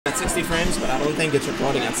60 frames, but I don't think it's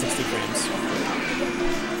recording at 60 frames.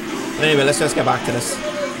 But anyway, let's just get back to this.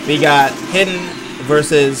 We got Hdden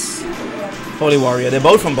versus Holy Warrior. They're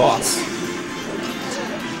both from B.O.S.S.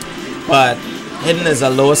 But Hdden is a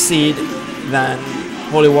lower seed than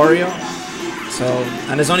Holy Warrior. So,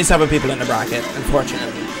 and there's only 7 people in the bracket,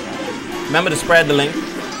 unfortunately. Remember to spread the link.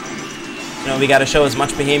 You know, we gotta show as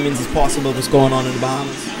much Bahamians as possible what's going on in the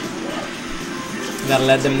Bahamas. We gotta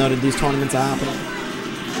let them know that these tournaments are happening.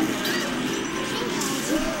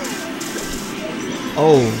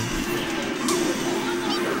 Oh.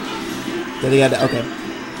 Did he get that? Okay.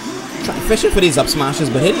 Fishing for these up smashes,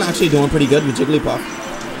 but Hdden actually doing pretty good with JigglyPuff.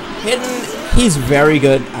 Hdden, he's very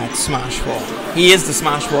good at Smash 4. He is the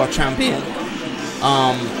Smash 4 champion.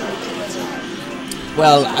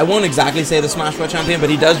 Well, I won't exactly say the Smash 4 champion, but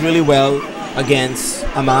he does really well against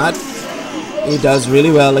Ahmad. He does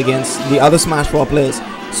really well against the other Smash 4 players.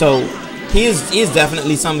 So he is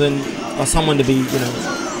definitely something or someone to be, you know,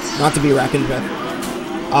 not to be reckoned with.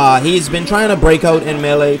 He's been trying to break out in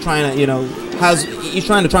Melee, trying to, you know, he's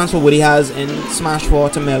trying to transfer what he has in Smash 4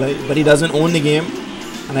 to Melee, but he doesn't own the game,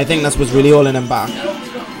 and I think that's what's really holding him back.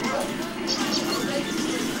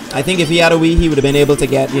 I think if he had a Wii, he would have been able to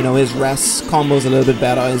get, you know, his rest combos a little bit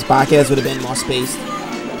better. His back airs would have been more spaced.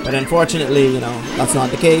 But unfortunately, you know, that's not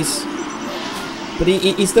the case. But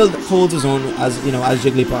he still holds his own as, you know, as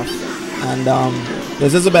JigglyPuff. And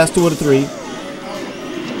this is the best 2 out of 3.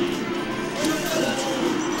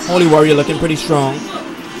 Holy Warrior looking pretty strong.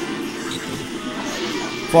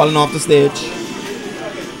 Falling off the stage.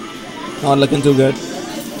 Not looking too good.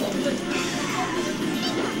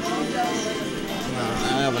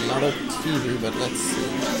 TV, but let's see.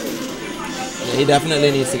 Yeah, he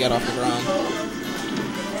definitely needs to get off the ground.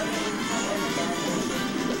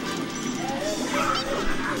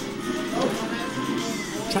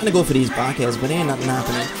 Trying to go for these back airs, but ain't nothing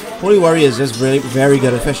happening. Holy Warrior is just really very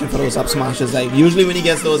good at fishing for those up smashes. Like usually when he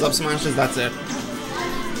gets those up smashes, that's it.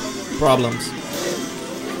 Problems.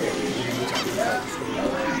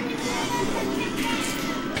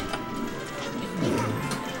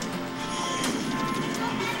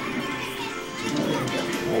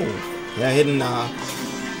 Yeah, Hdden.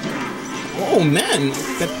 Oh man,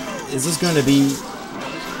 is this gonna be?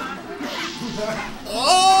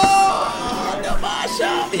 Oh, the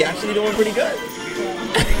mashup. He actually doing pretty good.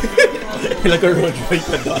 Look at Rodra.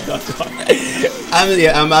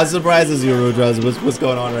 I'm as surprised as you, Rodra. What's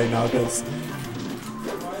going on right now? Because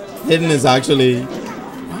Hdden is actually.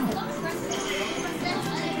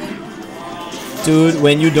 Dude,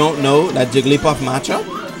 when you don't know that Jigglypuff matchup,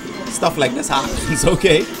 stuff like this happens.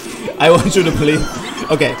 Okay. I want you to believe.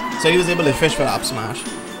 Okay, so he was able to fish for up smash.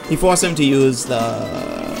 He forced him to use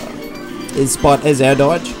his air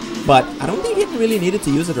dodge, but I don't think he really needed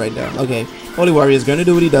to use it right there. Okay, Holy Warrior is going to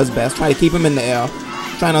do what he does best. Try to keep him in the air.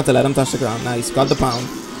 Try not to let him touch the ground. Nice, got the pound.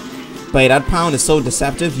 But that pound is so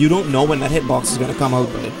deceptive. You don't know when that hitbox is going to come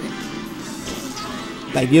out, boy.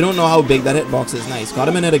 Like, you don't know how big that hitbox is. Nice, got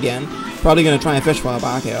him in it again. Probably going to try and fish for a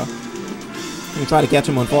back air. And try to catch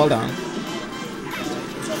him on fall down.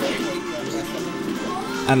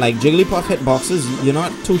 And like Jigglypuff hitboxes, you're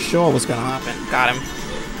not too sure what's gonna happen. Got him.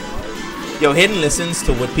 Yo, Hdden listens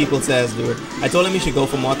to what people says, dude. I told him he should go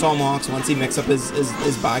for more tomahawks once he mixed up his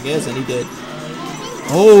bag airs, and he did.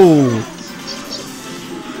 Oh!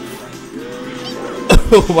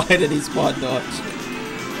 Why did he spot dodge?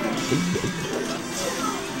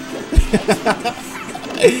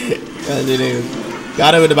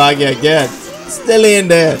 Got him with the bag air again. Still in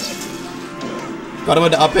there. Got him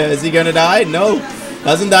with the up air. Is he gonna die? No.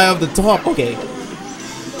 Doesn't die off the top. Okay.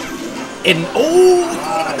 And oh,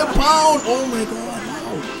 the pound. Oh my god.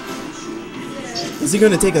 Wow. Is he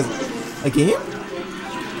gonna take a game?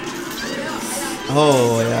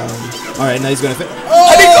 Oh yeah. All right, now he's gonna fit. Oh!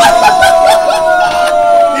 He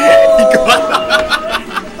got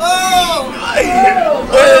oh!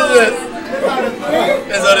 What is this?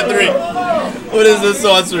 That's out of 3. What is this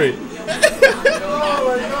sorcery?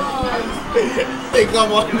 Hey,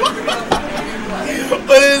 come on.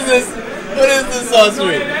 What is this? What is this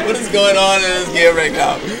sorcery? What is going on in this game right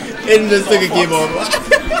now? Hdden just took a game over.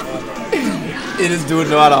 It is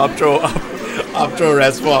doing a lot of up throw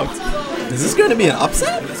rest box. Is this going to be an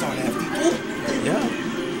upset? Yeah.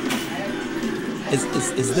 Is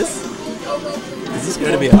this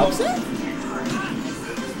going to be an upset?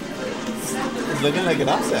 It's looking like an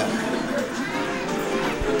upset.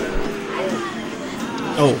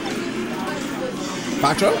 Oh.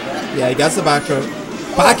 Back throw? Yeah, he gets the back throw.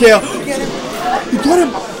 Back here! He got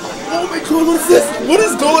him! Oh my god, what is this? What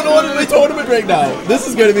is going on in my tournament right now? This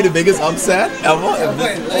is going to be the biggest upset ever.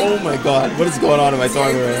 Oh my god, what is going on in my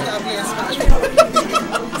tournament right now?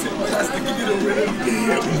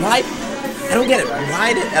 Why? I don't get it.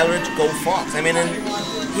 Why did Elrich go Fox? I mean, and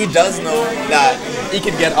he does know that he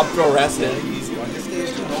can get up throw arrested.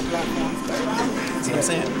 See what I'm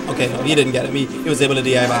saying? Okay, no, he didn't get him. He was able to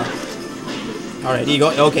DI back. Alright, he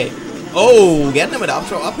go. Okay. Oh, getting him with up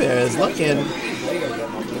throw up here is looking.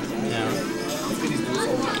 Yeah.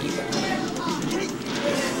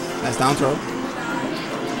 Nice down throw.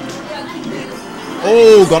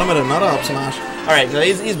 Oh, got him with another up smash. Alright, so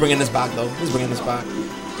he's bringing this back though. He's bringing this back.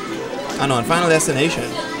 I know, in Final Destination.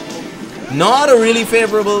 Not a really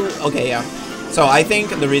favorable. Okay, yeah. So I think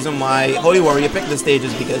the reason why Holy Warrior picked this stage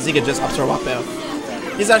is because he could just up throw up there.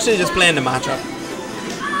 He's actually just playing the matchup.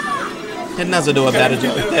 Hdden has to do a better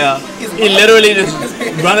job. Yeah. He literally just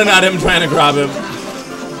running at him trying to grab him.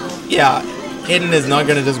 Yeah. Hdden is not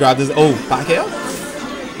gonna just grab this. Oh, back here?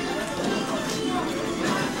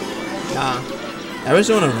 Nah. Eric's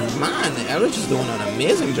doing Eric's just doing an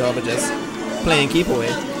amazing job of just playing keep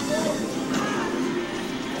away.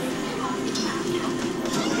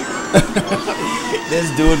 This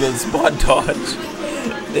dude will spot dodge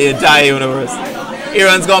the entire universe. He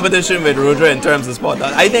runs competition with Rudra in terms of spot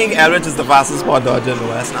dodge. I think Elrich is the fastest spot dodger in the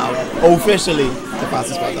West now. Officially the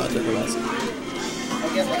fastest spot dodger in the West.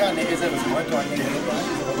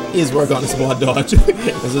 He's working on his spot dodge.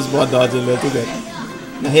 Because his spot dodge is a little too good.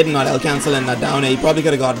 Now Hdden got L cancel and that down. He probably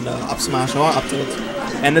could have gotten the up smash or up tilt.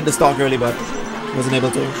 Ended the stock early but wasn't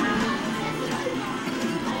able to.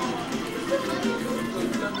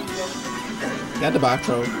 Got the back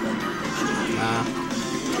throw. Nah.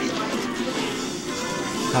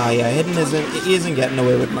 Yeah, Hdden isn't getting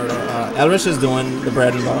away with murder. Elrich is doing the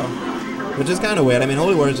bread and butter, which is kind of weird. I mean,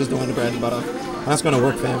 Holy Warrior is just doing the bread and butter. That's going to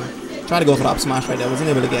work for him. Trying to go for the up smash right there. Wasn't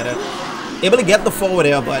able to get it. Able to get the forward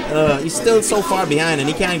air, but he's still so far behind and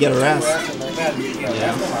he can't get a rest.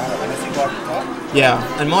 Yeah.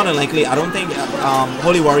 Yeah, and more than likely, I don't think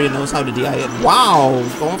Holy Warrior knows how to DI it. Wow,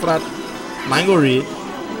 going for that mango read.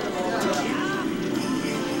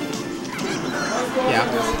 Yeah,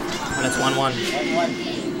 and it's 1-1.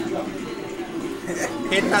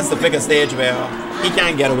 Hdden has to pick a stage where he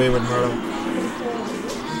can't get away with murder.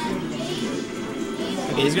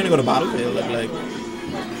 Okay, he's gonna go to Battlefield. Like,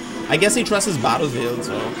 I guess he trusts his Battlefield,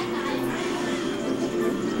 so.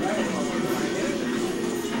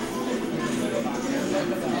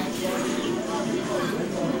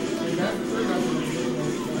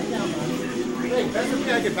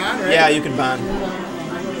 Yeah, you can ban.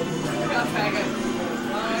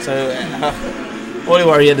 So, Holy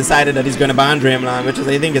Warrior decided that he's going to ban Dreamland, which is,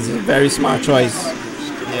 I think, is a very smart choice.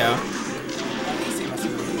 Yeah.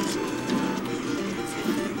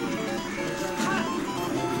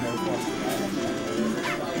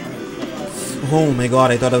 Oh my god,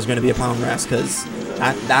 I thought it was going to be a pound rest, because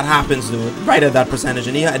that happens, dude, right at that percentage,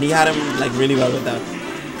 and he had him like really well with that.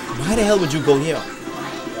 Why the hell would you go here?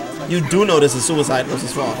 You do know this is suicide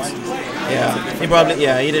versus Fox.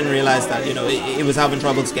 Yeah, he didn't realize that, you know, he was having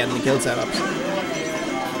troubles getting the kill setups.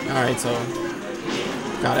 Alright, so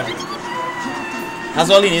got him. That's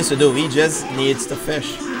all he needs to do. He just needs to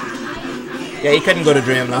fish. Yeah, he couldn't go to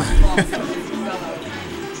Dreamland.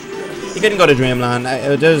 He couldn't go to Dreamland.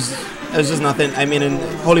 It was just nothing. I mean,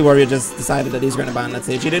 Holy Warrior just decided that he's going to ban that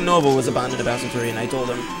stage. He didn't know if it was a ban in the best of 3, and I told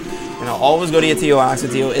him, you know, always go to your TO, ask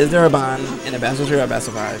your TO, is there a ban in the best of 3 or best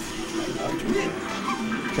of 5?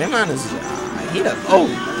 Dreamland is, he does. Oh,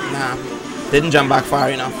 nah. Didn't jump back far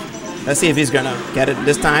enough. Let's see if he's going to get it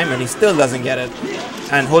this time, and he still doesn't get it.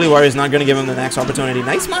 And Holy Warrior is not going to give him the next opportunity.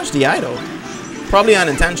 Nice smash DI, though. Probably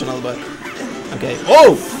unintentional, but... Okay.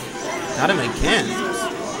 Oh! Got him again.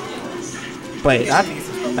 Wait, that...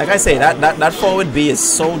 Like I say, that forward B is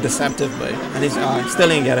so deceptive, but... And he's... still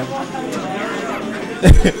didn't get him.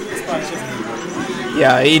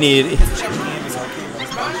 Yeah, he need...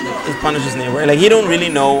 His punish is near. Like, he don't really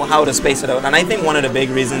know how to space it out. And I think one of the big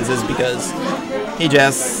reasons is because he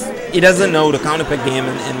doesn't know the counter pick game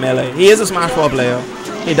in Melee. He is a Smash 4 player.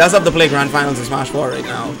 He does have to play Grand Finals in Smash 4 right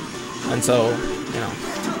now. And so, you know.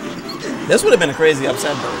 This would have been a crazy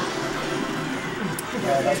upset, though.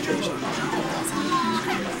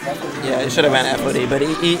 Yeah, it should have been FOD, but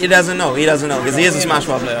he doesn't know. He doesn't know, because he is a Smash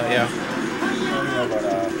 4 player, yeah.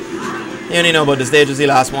 He only know about the stages he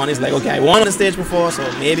last won. He's like, okay, I won on the stage before, so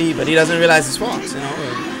maybe, but he doesn't realize it's Fox, you know.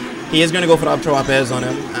 He is going to go for the up throw up airs on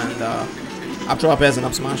him, and up throw up airs and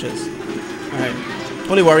up smashes. Alright.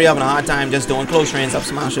 Holy Warrior having a hard time just doing close range up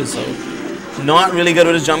smashes, so not really good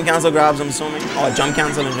with his jump cancel grabs, I'm assuming. Or jump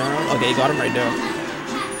cancel in general. Okay, he got him right there.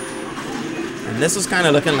 this is kind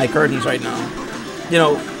of looking like curtains right now. You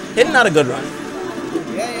know, Hdden had a good run.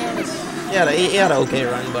 Yeah, he had an okay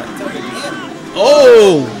run, but...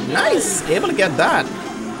 Oh, nice! Able to get that.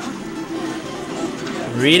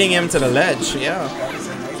 Reading him to the ledge, yeah.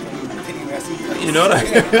 You know that?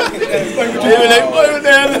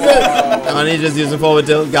 And he just using forward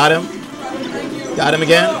tilt. Got him. Got him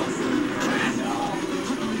again.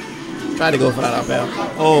 Tried to go for that up air.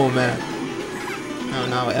 Oh, man. Oh,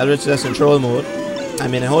 now Eldritch just in troll mode. I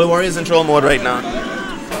mean, Holy Warrior is in troll mode right now.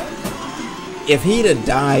 If he'd have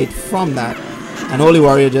died from that, and Holy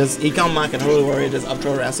Warrior just, he come back and Holy Warrior just up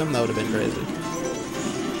throw rest him, that would have been crazy.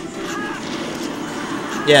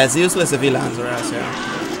 Yeah, it's useless if he lands a rest, yeah.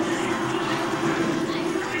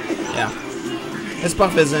 Yeah. His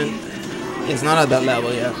buff isn't, it's not at that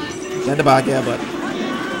level yet. Get the back here, but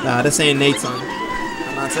nah, this ain't Nate's son.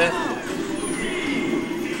 And that's it.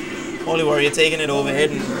 Holy Warrior taking it over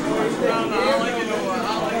Hdden.